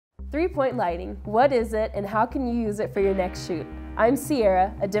Three-point lighting, what is it and how can you use it for your next shoot? I'm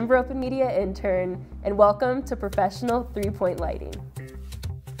Ciara, a Denver Open Media intern, and welcome to Professional Three-Point Lighting.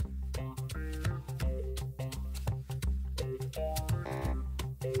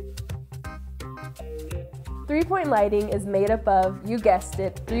 Three-point lighting is made up of, you guessed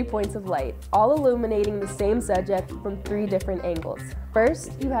it, 3 points of light, all illuminating the same subject from 3 different angles.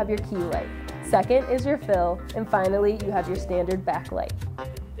 First, you have your key light. Second is your fill, and finally, you have your standard backlight.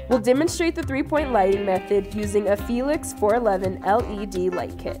 We'll demonstrate the three-point lighting method using a Fiilix 411 LED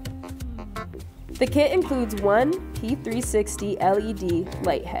light kit. The kit includes 1 P360 LED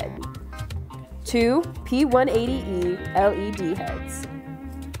light head, 2 P180E LED heads,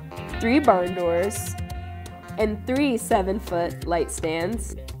 3 barn doors, and 3 7-foot light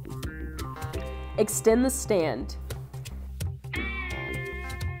stands. Extend the stand.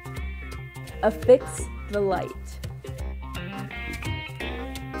 Affix the light.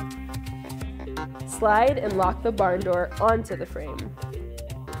 Slide and lock the barn door onto the frame.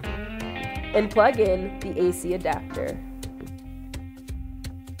 And plug in the AC adapter.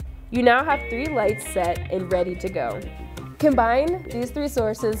 You now have 3 lights set and ready to go. Combine these 3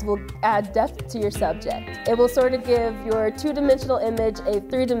 sources will add depth to your subject. It will sort of give your 2-dimensional image a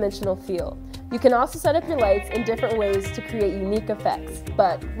 3-dimensional feel. You can also set up your lights in different ways to create unique effects,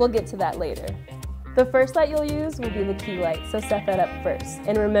 but we'll get to that later. The first light you'll use will be the key light, so set that up first.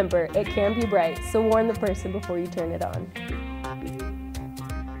 And remember, it can be bright, so warn the person before you turn it on.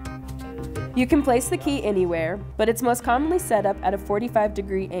 You can place the key anywhere, but it's most commonly set up at a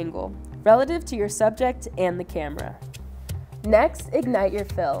 45-degree angle, relative to your subject and the camera. Next, ignite your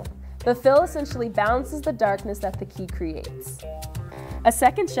fill. The fill essentially balances the darkness that the key creates. A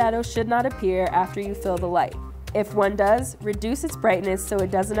second shadow should not appear after you fill the light. If one does, reduce its brightness so it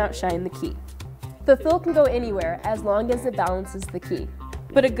doesn't outshine the key. The fill can go anywhere as long as it balances the key.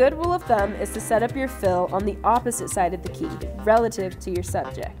 But a good rule of thumb is to set up your fill on the opposite side of the key, relative to your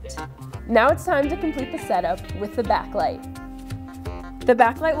subject. Now it's time to complete the setup with the backlight. The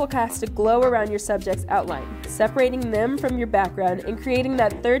backlight will cast a glow around your subject's outline, separating them from your background and creating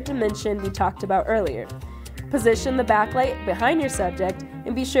that 3rd dimension we talked about earlier. Position the backlight behind your subject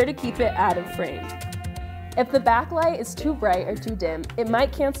and be sure to keep it out of frame. If the backlight is too bright or too dim, it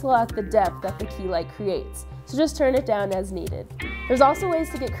might cancel out the depth that the key light creates, so just turn it down as needed. There's also ways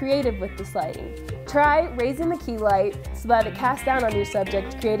to get creative with this lighting. Try raising the key light so that it casts down on your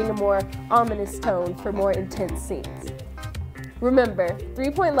subject, creating a more ominous tone for more intense scenes. Remember,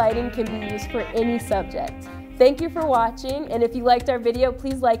 three-point lighting can be used for any subject. Thank you for watching, and if you liked our video,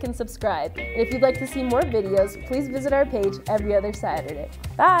 please like and subscribe. And if you'd like to see more videos, please visit our page every other Saturday.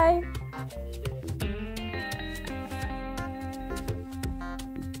 Bye!